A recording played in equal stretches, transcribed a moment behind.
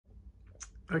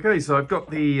Okay, so I've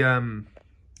got the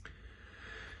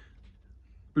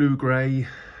blue-grey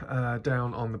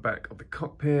down on the back of the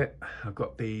cockpit. I've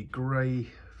got the grey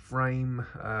frame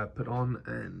put on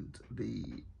and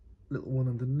the little one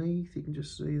underneath. You can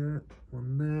just see that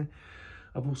one there.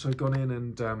 I've also gone in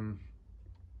and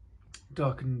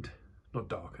not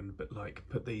darkened, but like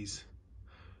put these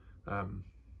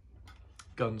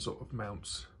gun sort of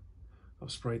mounts. I've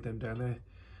sprayed them down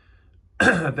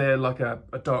there. They're like a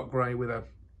dark grey with a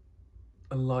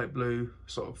light blue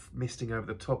sort of misting over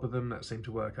the top of them. That seemed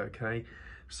to work okay.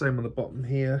 Same on the bottom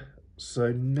here.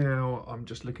 So now I'm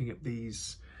just looking at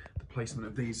these, the placement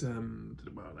of these,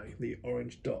 what are they? The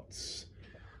orange dots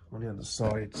on the other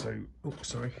side. So, oh,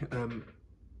 sorry. I'm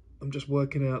just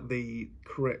working out the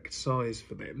correct size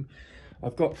for them.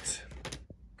 I've got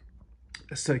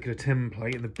a circular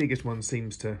template, and the biggest one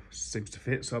seems to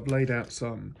fit. So I've laid out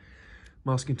some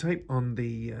masking tape on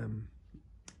the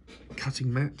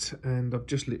cutting mat, and I've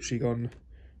just literally gone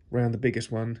round the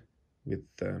biggest one with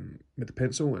the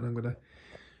pencil, and I'm going to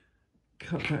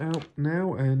cut that out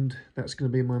now, and that's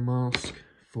going to be my mask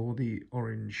for the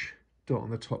orange dot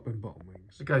on the top and bottom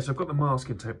wings. Okay, so I've got the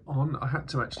masking tape on. I had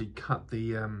to actually cut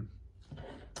the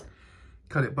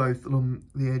cut it both along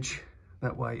the edge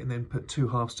that way, and then put two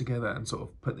halves together and sort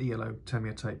of put the yellow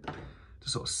Tamiya tape to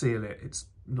sort of seal it. It's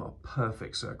not a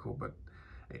perfect circle, but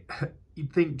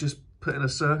you'd think just putting a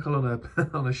circle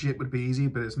on a ship would be easy,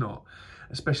 but it's not,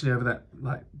 especially over that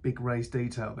like big raised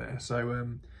detail there. So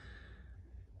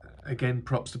again,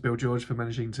 props to Bill George for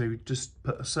managing to just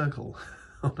put a circle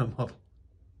on a model.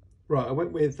 Right, I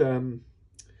went with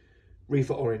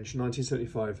Reefer Orange,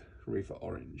 1975 Reefer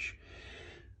Orange.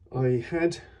 I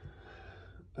had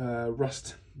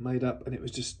rust made up and it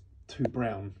was just too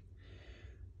brown.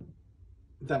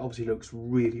 That obviously looks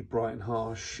really bright and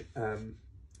harsh,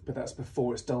 but that's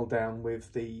before it's dulled down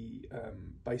with the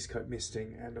base coat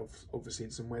misting and obviously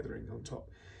some weathering on top.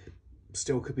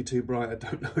 Still could be too bright, I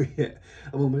don't know yet.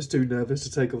 I'm almost too nervous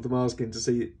to take off the masking to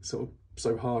see it sort of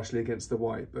so harshly against the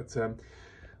white, but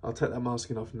I'll take that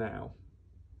masking off now.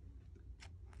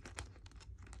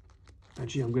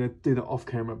 Actually, I'm going to do that off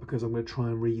camera because I'm going to try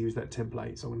and reuse that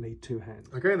template, so I'm going to need two hands.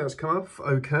 Okay, that's come off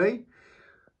okay,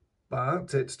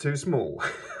 but it's too small.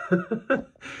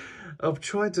 I've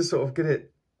tried to sort of get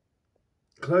it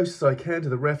close as I can to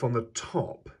the ref on the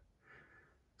top.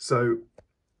 So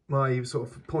my sort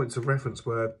of points of reference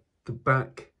were the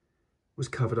back was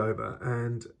covered over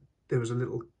and there was a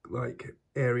little like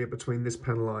area between this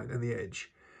panel line and the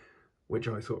edge, which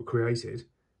I sort of created.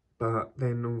 But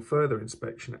then on further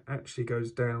inspection, it actually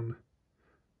goes down,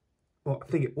 well, I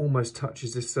think it almost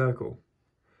touches this circle,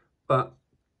 but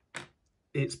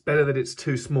it's better that it's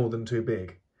too small than too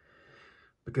big,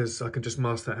 because I can just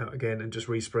mask that out again and just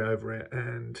respray over it,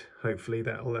 and hopefully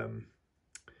that'll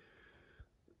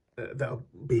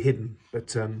be hidden. But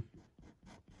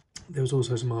there was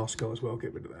also some Arsco as well,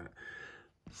 get rid of that.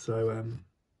 So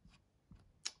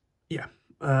yeah,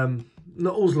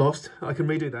 not all's lost. I can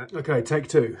redo that. Okay, take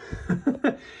two.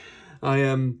 I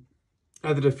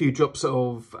added a few drops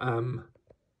of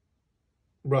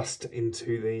rust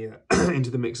into the into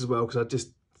the mix as well, because I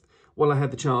just, while I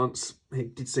had the chance,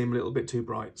 it did seem a little bit too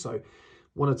bright. So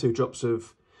 1 or 2 drops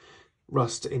of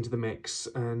rust into the mix,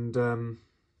 and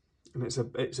it's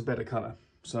a better colour.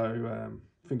 So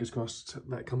fingers crossed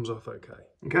that comes off okay.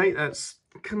 Okay, that's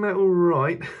come out all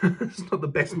right. It's not the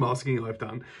best masking I've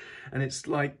done, and it's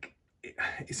like,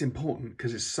 it's important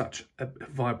because it's such a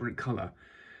vibrant colour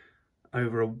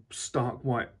over a stark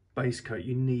white base coat.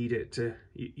 You need it to,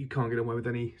 you can't get away with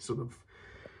any sort of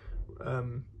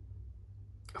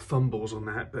fumbles on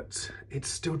that, but it's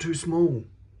still too small.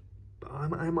 But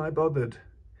am I bothered?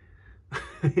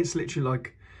 It's literally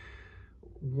like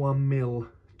 1 mil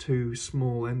too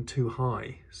small and too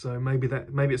high. So maybe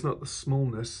it's not the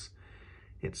smallness,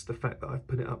 it's the fact that I've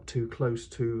put it up too close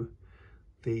to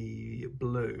the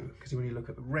blue. Because when you look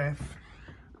at the ref,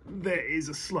 there is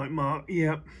a slight mark.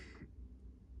 Yep.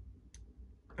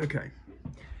 Okay.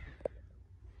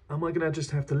 Am I gonna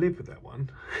just have to live with that one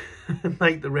and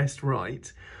make the rest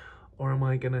right, or am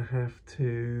I gonna have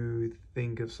to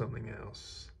think of something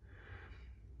else?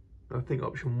 I think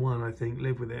option 1, I think,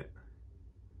 live with it,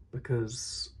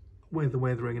 because with the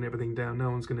weathering and everything down, no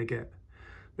one's going to get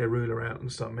their ruler out and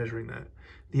start measuring that.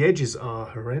 The edges are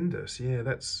horrendous. Yeah,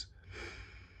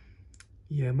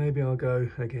 maybe I'll go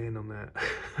again on that.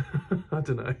 I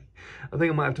don't know. I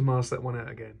think I might have to mask that one out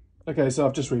again. Okay, so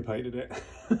I've just repainted it.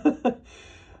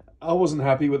 I wasn't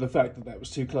happy with the fact that that was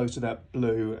too close to that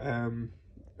blue,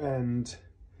 and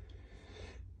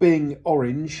being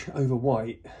orange over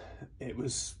white,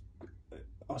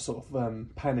 I was sort of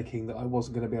panicking that I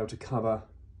wasn't going to be able to cover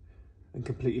and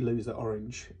completely lose that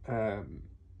orange,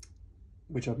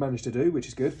 which I've managed to do, which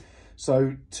is good.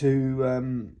 So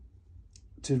to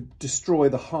destroy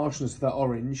the harshness of that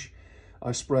orange,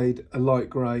 I sprayed a light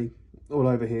grey all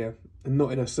over here, and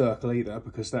not in a circle either,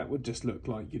 because that would just look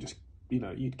like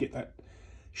you'd get that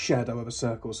shadow of a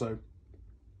circle. So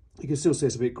you can still see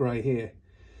it's a bit grey here.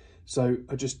 So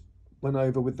I just went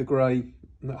over with the grey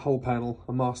and that whole panel.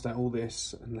 I masked out all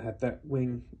this and had that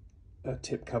wing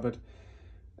tip covered.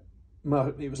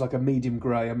 It was like a medium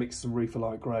grey. I mixed some Reefer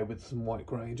Light Grey with some white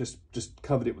grey and just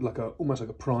covered it with almost like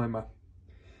a primer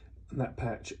and that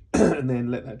patch, and then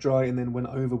let that dry, and then went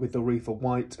over with the Reefer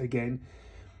White again.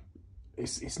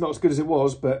 It's not as good as it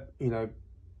was, but you know,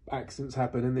 accidents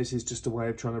happen, and this is just a way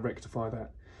of trying to rectify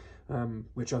that,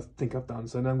 which I think I've done.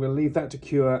 So now I'm going to leave that to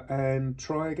cure and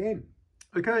try again.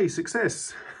 Okay,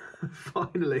 success.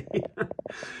 Finally.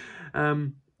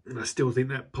 I still think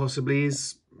that possibly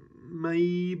is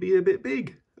maybe a bit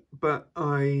big, but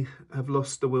I have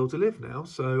lost the will to live now,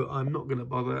 so I'm not going to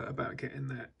bother about getting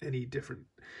that any different.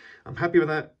 I'm happy with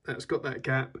that. That's got that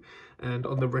gap, and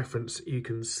on the reference you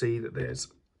can see that there's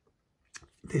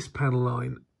this panel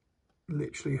line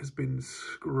literally has been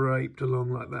scraped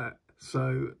along like that,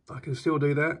 so I can still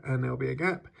do that and there'll be a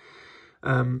gap.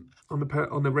 On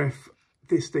the ref,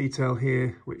 this detail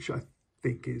here, which I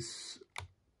think is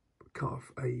kind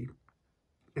of a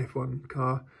F1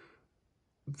 car,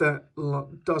 that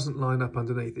doesn't line up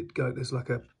underneath it. There's like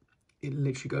it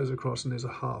literally goes across, and there's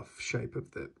a half shape of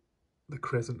the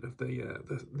crescent of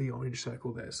the orange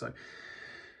circle there. So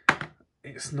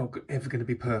it's not ever going to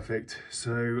be perfect.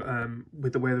 So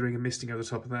with the weathering and misting over the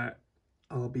top of that,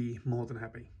 I'll be more than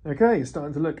happy. Okay, it's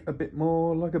starting to look a bit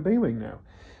more like a B-wing now.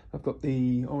 I've got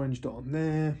the orange dot on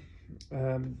there,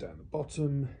 down the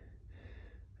bottom,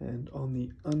 and on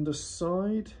the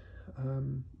underside.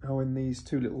 In these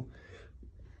two little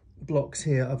blocks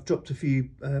here, I've dropped a few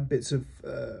bits of,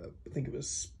 I think it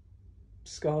was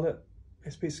Scarlet,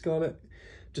 SP Scarlet,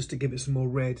 just to give it some more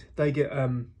red. They get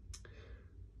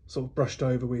sort of brushed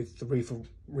over with the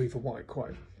Reefer White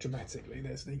quite dramatically.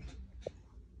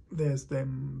 There's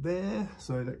them there,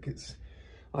 so that gets,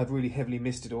 I've really heavily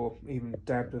misted or even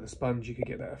dabbed with a sponge, you could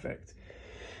get that effect.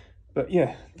 But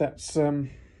yeah, that's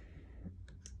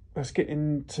let's get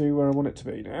into where I want it to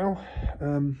be now.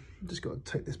 Just got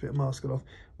to take this bit of mascot off.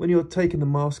 When you're taking the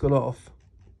mascot off,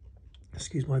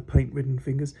 excuse my paint-ridden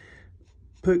fingers,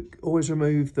 always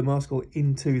remove the mascot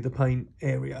into the paint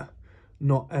area,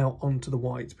 not out onto the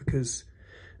white, because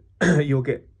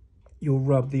you'll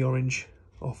rub the orange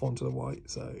off onto the white.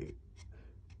 So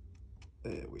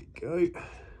there we go.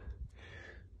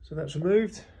 So that's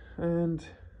removed, and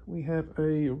we have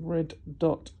a red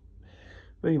dot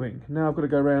B-wing. Now I've got to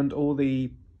go around all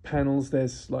the panels.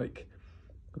 There's like,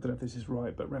 I don't know if this is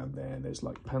right, but around there's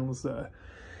like panels that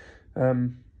are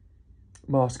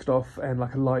masked off, and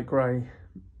like a light grey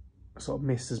sort of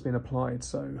mist has been applied.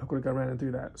 So I've got to go around and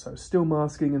do that. So still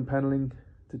masking and paneling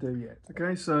to do yet.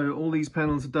 Okay, so all these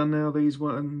panels are done now. These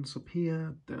ones up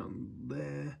here, down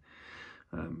there,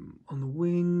 on the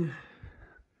wing.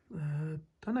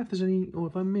 Don't know if there's any, or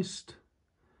if I missed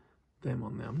them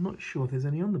on there. I'm not sure if there's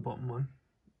any on the bottom one.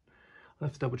 I'll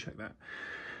have to double check that.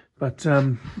 But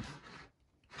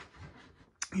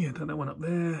yeah, that one up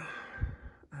there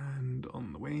and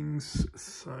on the wings.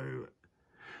 So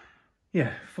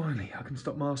yeah, finally I can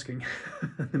stop masking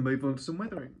and move on to some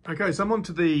weathering. Okay, so I'm on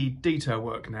to the detail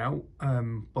work now,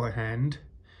 by hand.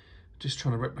 Just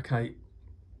trying to replicate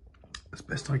as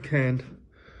best I can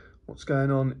what's going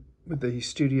on with the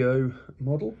studio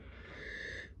model.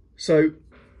 So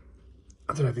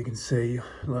I don't know if you can see,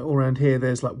 like all around here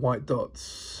there's like white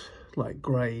dots, like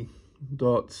grey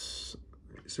dots.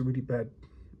 It's a really bad,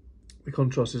 the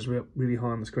contrast is really high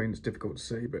on the screen, it's difficult to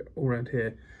see, but all around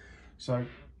here. So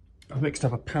I've mixed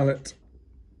up a palette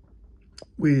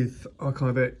with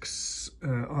Archive X,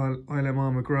 ILM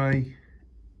Armour Grey,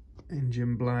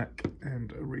 Engine Black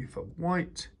and a Reefer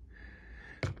White,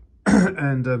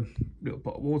 and a little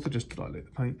pot of water just to dilute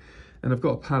the paint. And I've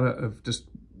got a palette of just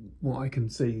what I can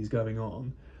see is going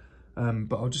on,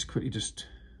 but I'll just quickly just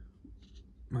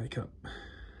make up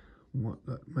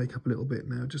a little bit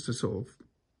now, just to sort of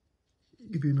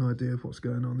give you an idea of what's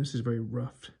going on. This is very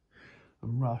rough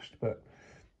and rushed, but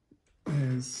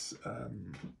there's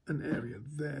an area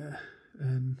there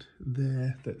and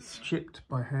there that's chipped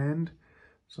by hand,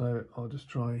 so I'll just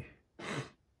try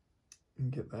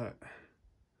and get that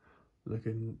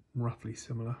looking roughly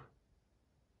similar.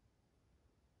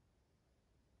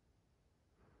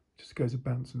 Just goes a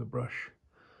bounce in the brush.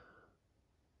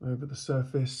 over the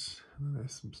surface, and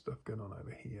there's some stuff going on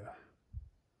over here.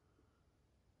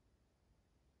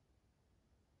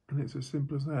 And it's as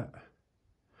simple as that.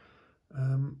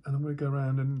 And I'm going to go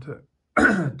around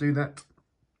and do that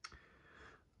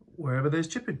wherever there's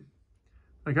chipping.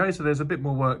 Okay, so there's a bit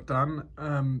more work done.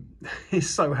 It's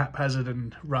so haphazard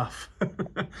and rough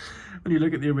when you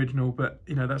look at the original, but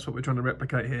you know, that's what we're trying to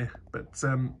replicate here. But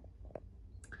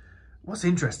what's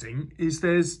interesting is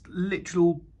there's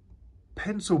literal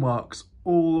pencil marks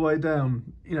all the way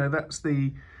down. You know, that's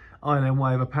the ILM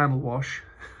way of a panel wash.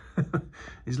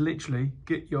 Is literally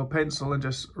get your pencil and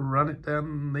just run it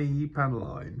down the panel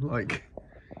line like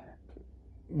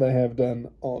they have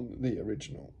done on the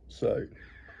original. So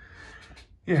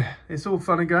yeah, it's all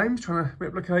fun and games trying to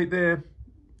replicate their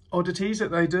oddities that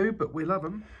they do, but we love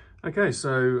them. Okay,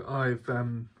 so I've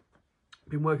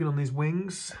been working on these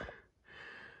wings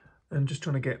and just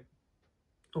trying to get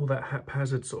all that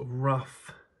haphazard sort of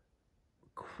rough,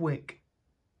 quick,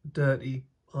 dirty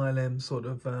ILM sort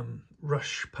of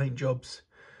rush paint jobs.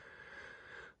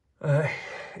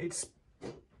 It's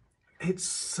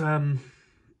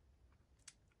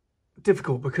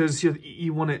difficult because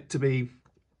you want it to be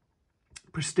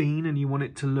pristine and you want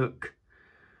it to look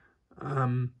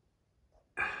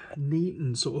neat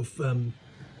and sort of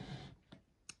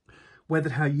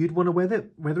weathered how you'd want to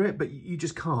weather it, but you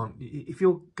just can't. If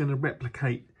you're going to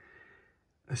replicate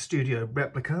a studio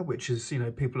replica, which is, you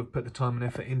know, people have put the time and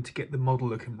effort in to get the model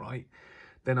looking right,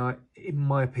 then in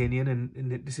my opinion,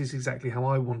 and this is exactly how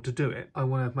I want to do it, I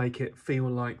want to make it feel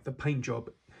like the paint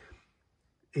job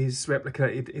is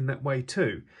replicated in that way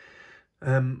too.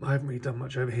 I haven't really done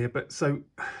much over here, but so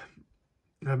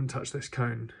I haven't touched this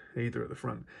cone either at the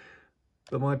front.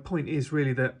 But my point is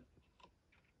really that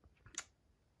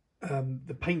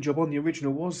the paint job on the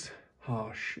original was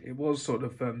harsh. It was sort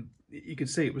of, you could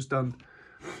see it was done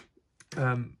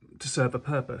to serve a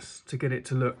purpose, to get it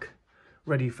to look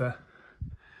ready for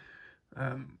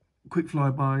quick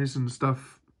flybys and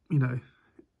stuff, you know.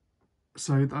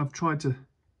 So I've tried to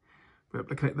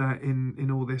replicate that in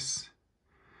all this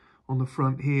on the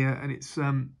front here, and it's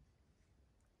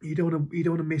you don't want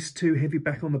to miss too heavy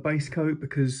back on the base coat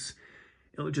because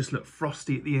it'll just look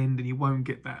frosty at the end and you won't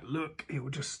get that look. It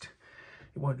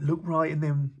won't look right, and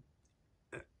then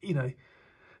you know,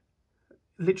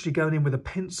 literally going in with a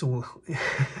pencil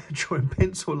drawing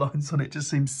pencil lines on it just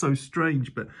seems so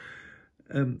strange, but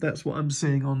that's what I'm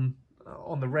seeing on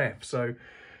the ref. So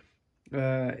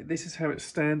this is how it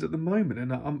stands at the moment,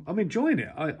 and I'm enjoying it.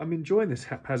 I'm enjoying this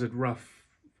haphazard rough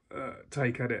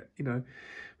take at it, you know,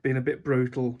 being a bit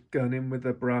brutal, going in with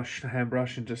a brush, a hand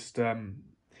brush, and just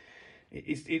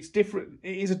it's different.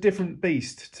 It is a different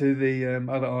beast to the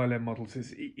other ILM models.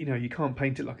 It's, you know, you can't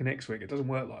paint it like an X-Wing. It doesn't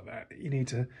work like that. You need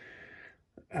to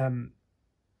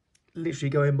literally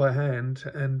go in by hand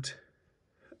and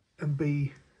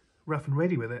be rough and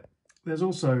ready with it. There's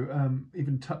also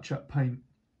even touch-up paint,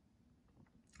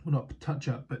 well, not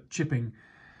touch-up, but chipping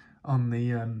on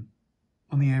the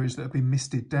areas that have been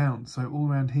misted down. So all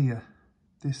around here,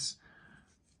 this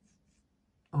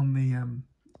on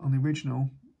the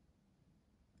original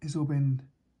is all been.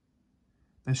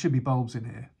 There should be bulbs in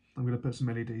here. I'm going to put some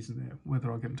LEDs in there.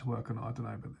 Whether I'll get them to work or not, I don't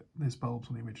know. But there's bulbs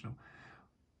on the original,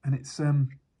 and it's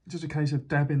just a case of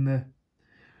dabbing the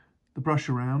brush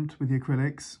around with the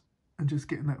acrylics and just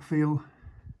getting that feel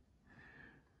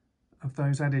of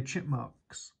those added chip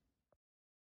marks.